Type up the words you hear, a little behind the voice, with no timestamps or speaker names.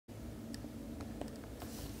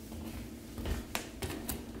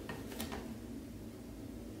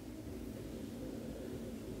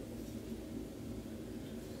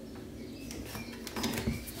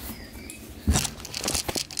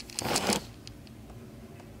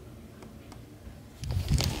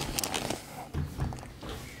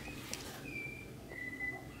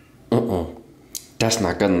That's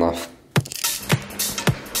not good enough.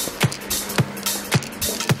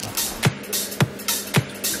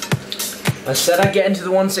 I said I'd get into the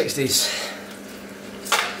 160s.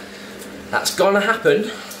 That's gonna happen.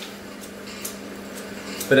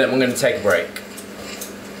 But then I'm gonna take a break.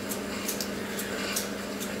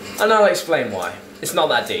 And I'll explain why. It's not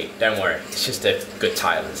that deep, don't worry. It's just a good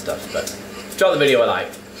title and stuff, but drop the video a like.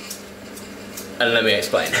 And let me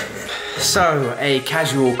explain. So, a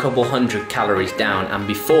casual couple 100 calories down, and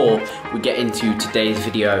before we get into today's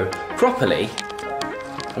video properly,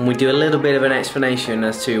 and we do a little bit of an explanation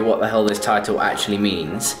as to what the hell this title actually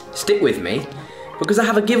means, stick with me, because I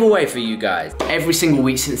have a giveaway for you guys. Every single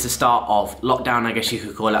week since the start of lockdown, I guess you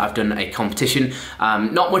could call it, I've done a competition.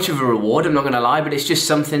 Not much of a reward, I'm not gonna lie, but it's just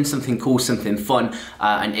something cool, something fun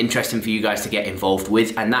and interesting for you guys to get involved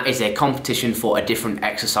with, and that is a competition for a different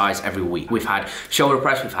exercise every week. We've had shoulder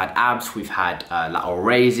press, we've had abs, we've had lateral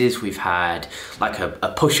raises, we've had like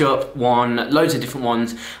a push-up one, loads of different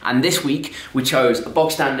ones, and this week we chose a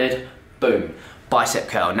bog standard, boom, bicep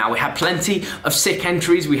curl. Now we had plenty of sick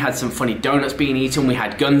entries, we had some funny donuts being eaten, we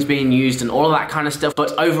had guns being used and all of that kind of stuff,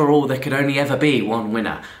 but overall there could only ever be one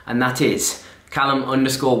winner, and that is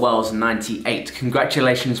Callum_Wells 98.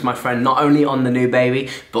 Congratulations, my friend, not only on the new baby,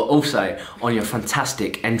 but also on your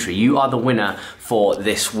fantastic entry. You are the winner for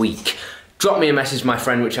this week. Drop me a message, my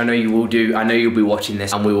friend, which I know you will do. I know you'll be watching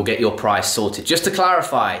this, and we will get your prize sorted. Just to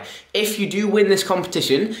clarify, if you do win this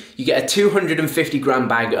competition, you get a 250 gram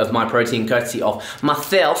bag of my protein courtesy of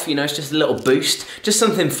myself. You know, it's just a little boost, just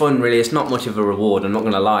something fun really. It's not much of a reward, I'm not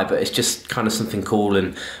gonna lie, but it's just kind of something cool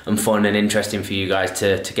and fun and interesting for you guys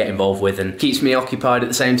to get involved with, and keeps me occupied at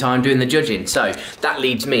the same time doing the judging. So that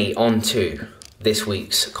leads me on to this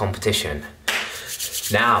week's competition.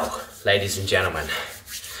 Now, ladies and gentlemen,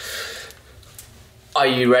 are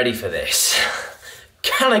you ready for this?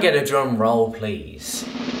 Can I get a drum roll, please?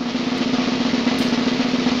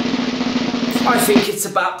 I think it's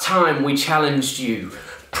about time we challenged you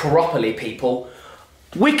properly, people.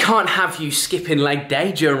 We can't have you skipping leg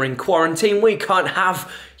day during quarantine. We can't have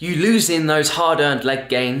you losing those hard-earned leg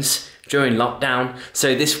gains during lockdown.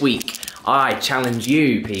 So this week, I challenge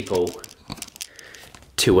you, people,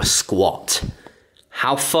 to a squat.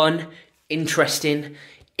 How fun, interesting,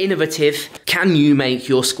 innovative can you make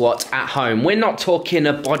your squat at home? We're not talking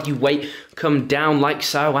a body weight come down like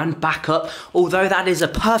so and back up, although that is a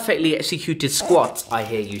perfectly executed squat, I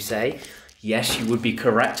hear you say. Yes, you would be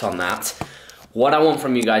correct on that. What I want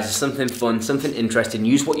from you guys is something fun, something interesting.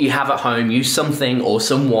 Use what you have at home, use something or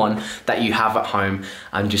someone that you have at home,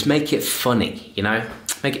 and just make it funny, you know?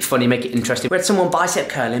 Make it funny, make it interesting. We had someone bicep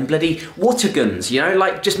curling bloody water guns, you know?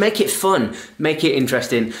 Like, just make it fun, make it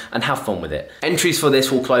interesting, and have fun with it. Entries for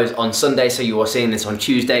this will close on Sunday, so you are seeing this on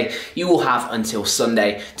Tuesday. You will have until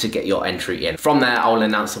Sunday to get your entry in. From there, I will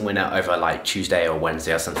announce the winner over like Tuesday or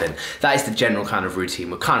Wednesday or something. That is the general kind of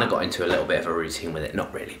routine. We've kind of got into a little bit of a routine with it,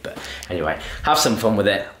 not really, but anyway, have some fun with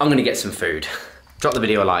it. I'm gonna get some food. Drop the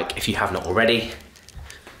video a like if you have not already.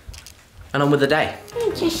 And on with the day.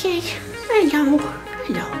 Hello.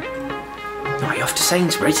 Hello. Are you off to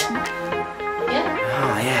Sainsbury's? Yeah.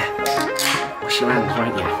 Oh, yeah. Wash your hands,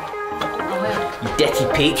 won't you? I will. You dirty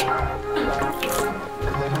pig.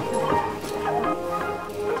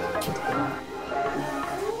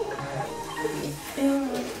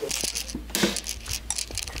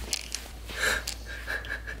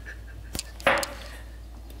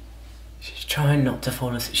 She's trying not to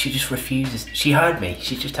fall asleep. She just refuses. She heard me.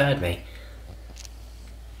 She just heard me.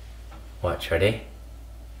 Watch, ready?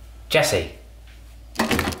 Jessie.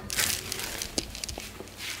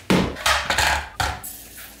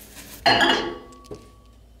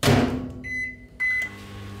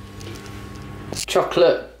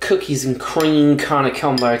 Chocolate, cookies and cream kind of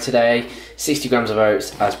combo today. 60 grams of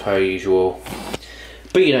oats as per usual.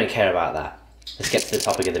 But you don't care about that. Let's get to the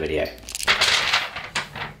topic of the video.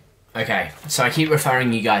 Okay, so I keep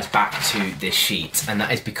referring you guys back to this sheet, and that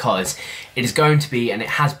is because it is going to be, and it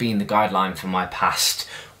has been, the guideline for my past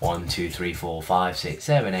 1, 2, 3, 4, 5, 6,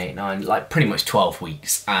 7, 8, 9, like pretty much 12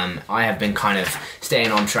 weeks. I have been kind of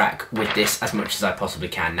staying on track with this as much as I possibly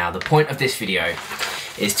can. Now, the point of this video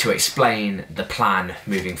is to explain the plan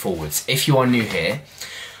moving forwards. If you are new here,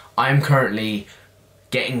 I am currently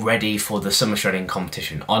getting ready for the summer shredding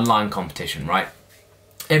competition, online competition, right?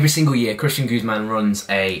 Every single year, Christian Guzman runs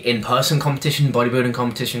a in-person competition, bodybuilding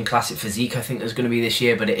competition, Classic Physique I think there's going to be this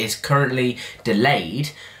year, but it is currently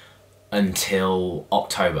delayed until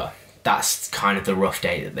October. That's kind of the rough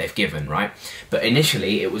date that they've given, right? But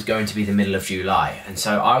initially it was going to be the middle of July, and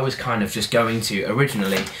so I was kind of just going to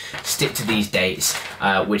originally stick to these dates,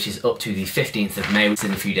 which is up to the 15th of May, which is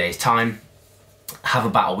in a few days time. have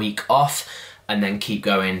about a week off, and then keep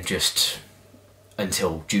going just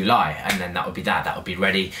until July, and then that would be that would be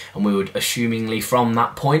ready, and we would assumingly from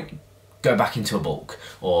that point go back into a bulk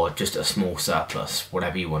or just a small surplus,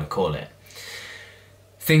 whatever you want to call it.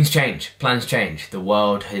 Things change, plans change. The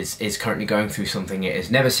world is currently going through something it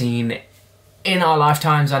has never seen in our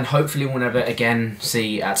lifetimes, and hopefully we'll never again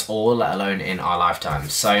see at all, let alone in our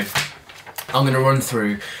lifetimes. So I'm going to run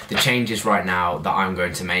through the changes right now that I'm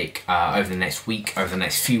going to make over the next week, over the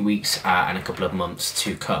next few weeks, and a couple of months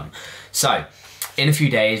to come. So in a few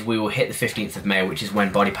days, we will hit the 15th of May, which is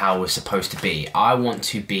when BodyPower was supposed to be. I want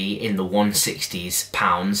to be in the 160s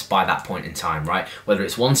pounds by that point in time, right? Whether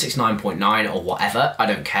it's 169.9 or whatever, I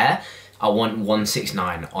don't care. I want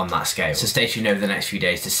 169 on that scale. So stay tuned over the next few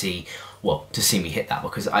days to see, well, to see me hit that,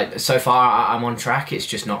 because so far I'm on track. It's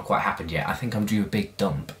just not quite happened yet. I think I'm due a big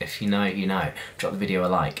dump. If you know, you know. Drop the video a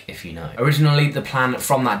like if you know. Originally, the plan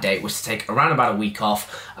from that date was to take around about a week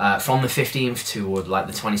off from the 15th to like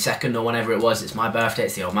the 22nd or whenever it was. It's my birthday,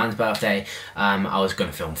 it's the old man's birthday. I was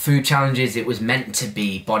going to film food challenges. It was meant to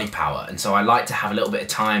be BodyPower, and so I like to have a little bit of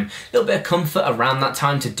time, a little bit of comfort around that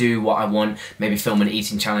time to do what I want, maybe film an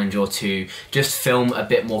eating challenge or two, just film a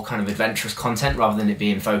bit more kind of adventurous content rather than it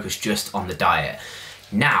being focused just on the diet.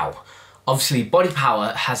 Now, obviously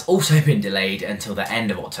BodyPower has also been delayed until the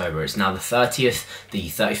end of October. It's now the 30th, the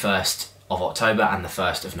 31st of October and the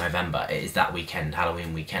 1st of November. It is that weekend,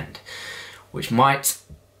 Halloween weekend, which might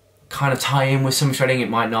kind of tie in with some shredding. It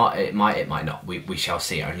might not, it might not. We shall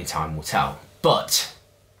see, only time will tell. But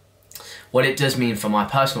what it does mean for my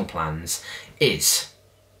personal plans is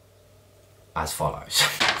as follows.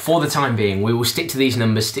 For the time being, we will stick to these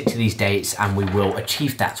numbers, stick to these dates, and we will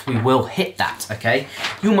achieve that. We will hit that, okay?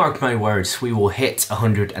 You mark my words, we will hit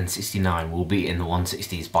 169. We'll be in the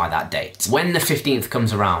 160s by that date. When the 15th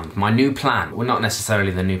comes around, my new plan, well, not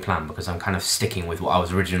necessarily the new plan because I'm kind of sticking with what I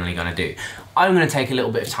was originally gonna do. I'm gonna take a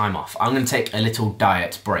little bit of time off. I'm gonna take a little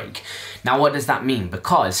diet break. Now, what does that mean?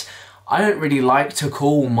 Because I don't really like to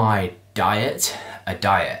call my diet a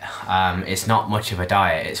diet. It's not much of a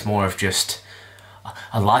diet. It's more of just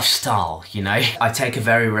a lifestyle, you know? I take a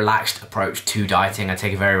very relaxed approach to dieting. I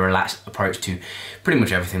take a very relaxed approach to pretty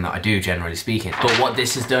much everything that I do, generally speaking. But what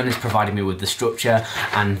this has done is provided me with the structure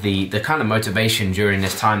and the kind of motivation during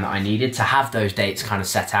this time that I needed to have those dates kind of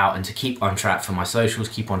set out and to keep on track for my socials,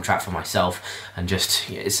 keep on track for myself, and just,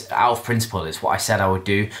 it's out of principle. It's what I said I would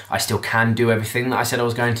do. I still can do everything that I said I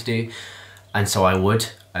was going to do, and so I would,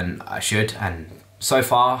 and I should, and so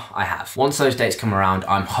far, I have. Once those dates come around,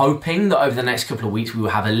 I'm hoping that over the next couple of weeks we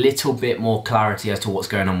will have a little bit more clarity as to what's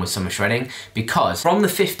going on with summer shredding, because from the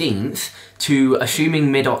 15th to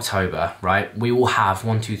assuming mid-October, right, we will have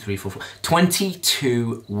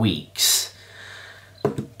 22 weeks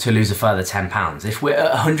to lose a further 10 pounds. If we're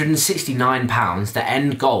at 169 pounds, the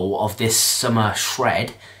end goal of this summer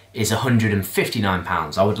shred is 159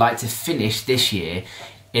 pounds. I would like to finish this year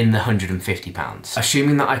in the 150 pounds.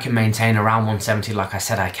 Assuming that I can maintain around 170 like I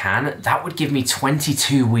said I can, that would give me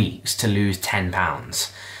 22 weeks to lose 10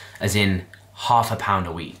 pounds, as in half a pound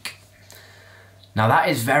a week. Now that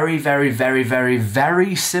is very, very, very, very,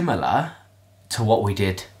 very similar to what we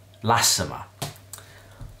did last summer.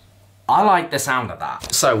 I like the sound of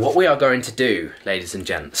that. So what we are going to do, ladies and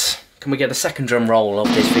gents, can we get a second drum roll of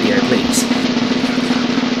this video, please?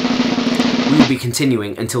 We will be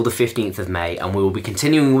continuing until the 15th of May, and we will be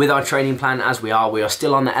continuing with our training plan as we are. We are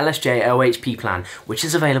still on the Lsjfitness plan, which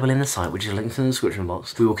is available in the site, which is linked in the description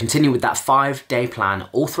box. We will continue with that 5-day plan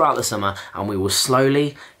all throughout the summer, and we will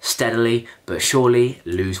slowly, steadily, but surely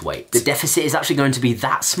lose weight. The deficit is actually going to be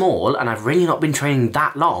that small, and I've really not been training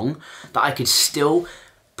that long, that I could still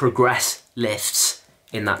progress lifts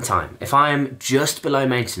in that time. If I am just below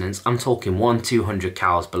maintenance, I'm talking 100-200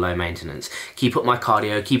 calories below maintenance. Keep up my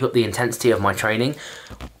cardio, keep up the intensity of my training,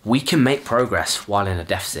 we can make progress while in a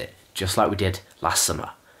deficit, just like we did last summer.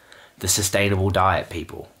 The sustainable diet,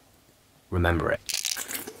 people. Remember it.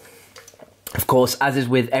 Of course, as is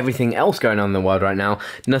with everything else going on in the world right now,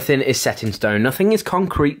 nothing is set in stone, nothing is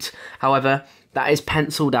concrete. However, that is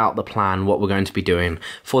penciled out the plan, what we're going to be doing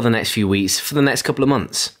for the next few weeks, for the next couple of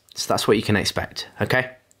months. So that's what you can expect,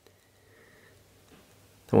 okay?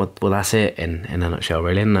 Well, that's it in a nutshell,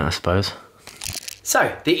 really, isn't it, I suppose?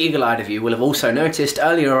 So, the eagle-eyed of you will have also noticed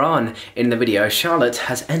earlier on in the video, Charlotte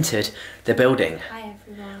has entered the building. Hi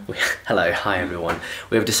everyone. Hello, hi everyone.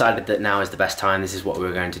 We have decided that now is the best time, this is what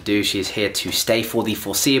we're going to do. She is here to stay for the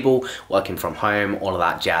foreseeable, working from home, all of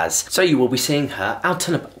that jazz. So you will be seeing her out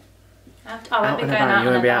and about. I won't be going out. You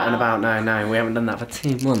won't be out and about. No, we haven't done that for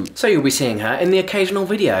 2 months. So you'll be seeing her in the occasional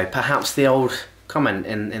video, perhaps the old comment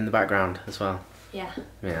in the background as well. Yeah.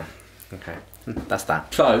 Yeah, okay. That's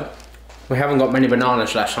that. So, we haven't got many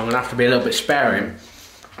bananas left, so I'm gonna have to be a little bit sparing.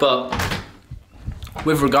 But,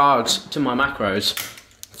 with regards to my macros,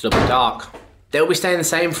 it's a little bit dark. They'll be staying the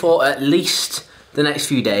same for at least the next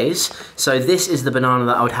few days. So this is the banana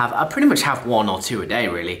that I would have. I pretty much have 1 or 2 a day,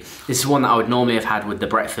 really. This is one that I would normally have had with the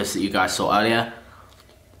breakfast that you guys saw earlier.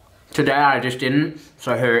 Today I just didn't,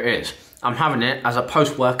 so here it is. I'm having it as a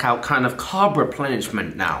post-workout kind of carb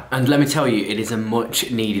replenishment now. And let me tell you, it is a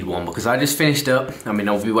much needed one because I just finished up, I mean,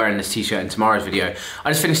 I'll be wearing this t-shirt in tomorrow's video.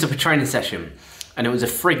 I just finished up a training session and it was a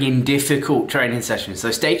frigging difficult training session.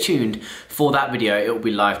 So stay tuned for that video. It will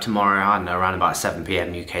be live tomorrow, I don't know, around about 7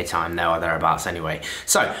 PM UK time, there or thereabouts anyway.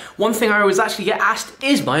 So, one thing I always actually get asked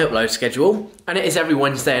is my upload schedule, and it is every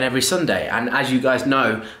Wednesday and every Sunday. And as you guys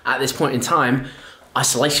know, at this point in time,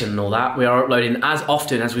 isolation and all that, we are uploading as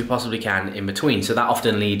often as we possibly can in between. So that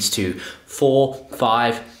often leads to 4,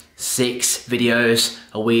 5, 6 videos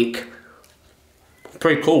a week.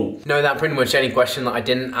 Pretty cool. Know that pretty much any question that I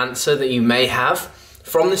didn't answer that you may have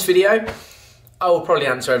from this video, I will probably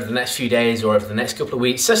answer over the next few days or over the next couple of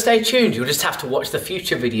weeks. So stay tuned. You'll just have to watch the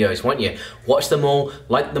future videos, won't you? Watch them all,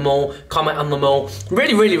 like them all, comment on them all.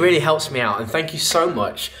 Really, really, really helps me out. And thank you so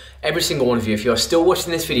much, every single one of you. If you're still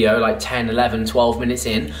watching this video like 10, 11, 12 minutes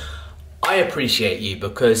in, I appreciate you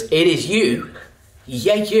because it is you,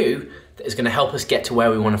 yeah, you, that is gonna help us get to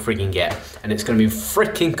where we wanna frigging get. And it's gonna be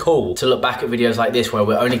freaking cool to look back at videos like this where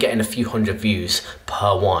we're only getting a few hundred views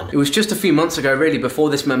per one. It was just a few months ago, really, before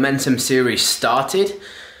this Momentum series started,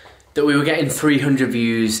 that we were getting 300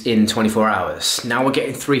 views in 24 hours. Now we're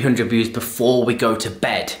getting 300 views before we go to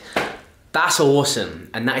bed. That's awesome,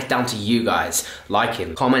 and that is down to you guys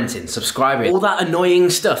liking, commenting, subscribing, all that annoying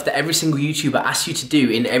stuff that every single YouTuber asks you to do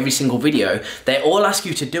in every single video. They all ask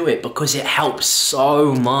you to do it because it helps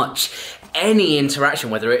so much. Any interaction,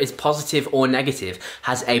 whether it is positive or negative,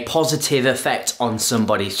 has a positive effect on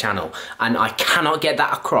somebody's channel, and I cannot get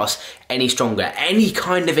that across any stronger. Any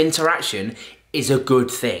kind of interaction is a good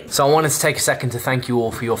thing. So I wanted to take a second to thank you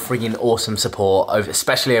all for your friggin' awesome support,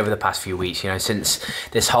 especially over the past few weeks, you know, since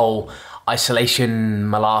this whole isolation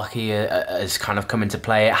malarkey has kind of come into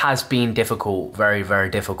play. It has been difficult, very, very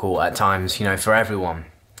difficult at times, you know, for everyone.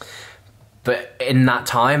 But in that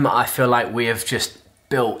time, I feel like we have just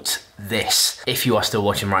built this. If you are still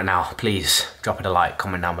watching right now, please drop it a like,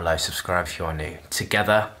 comment down below, subscribe if you are new.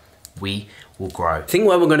 Together, we will grow. Think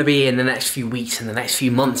where we're gonna be in the next few weeks, in the next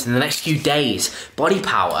few months, in the next few days.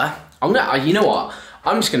 BodyPower, you know what?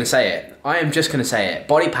 I'm just gonna say it. I am just gonna say it.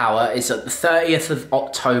 BodyPower is at the 30th of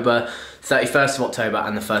October, 31st of October,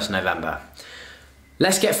 and the 1st of November.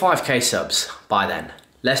 Let's get 5K subs by then.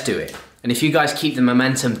 Let's do it. And if you guys keep the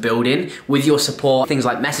momentum building with your support, things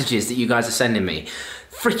like messages that you guys are sending me,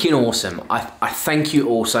 freaking awesome. I thank you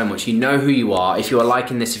all so much. You know who you are. If you are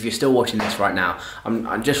liking this, if you're still watching this right now,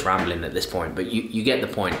 I'm just rambling at this point, but you get the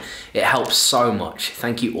point. It helps so much.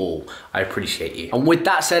 Thank you all. I appreciate you. And with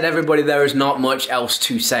that said, everybody, there is not much else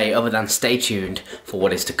to say other than stay tuned for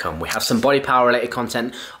what is to come. We have some BodyPower related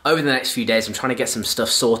content over the next few days. I'm trying to get some stuff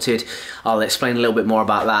sorted. I'll explain a little bit more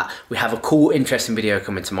about that. We have a cool, interesting video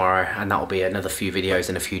coming tomorrow, and that will be another few videos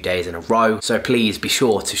in a few days in a row. So please be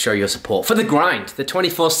sure to show your support for the grind, the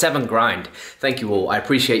 24/7 grind. Thank you all. I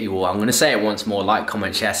appreciate you all. I'm going to say it once more. Like,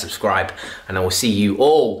 comment, share, subscribe, and I will see you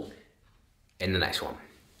all in the next one.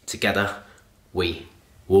 Together, we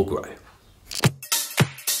will grow.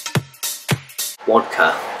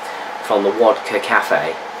 Vodka from the Vodka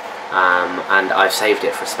Cafe, and I've saved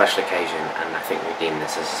it for a special occasion, and I think we deem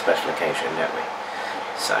this as a special occasion, don't we?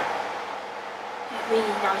 So. Really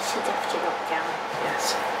nice after lockdown.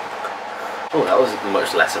 Yes. Oh, that was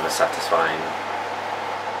much less of a satisfying.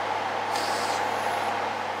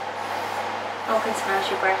 I can smell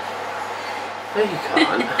your breath. No, you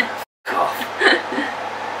can't. Cough.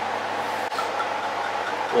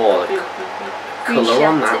 Oh, the colour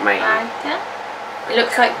on that, mate. It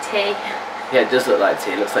looks like tea. Yeah, it does look like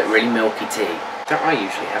tea. It looks like really milky tea. Don't I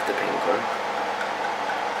usually have the pink one?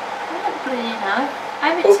 I don't really know.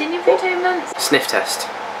 I haven't seen you for 2 months. Sniff test.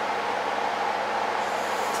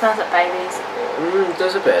 Smells like babies. It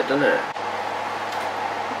does a bit, doesn't it?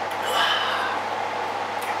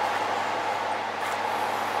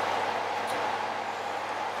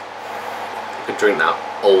 I could drink that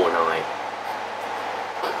all night.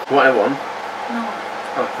 Whatever one? No.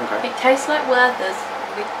 Oh, okay. It tastes like Werther's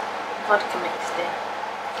with vodka mixed in.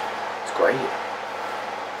 It's great.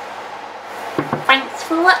 Thanks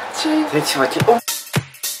for watching. Thanks for watching. Oh.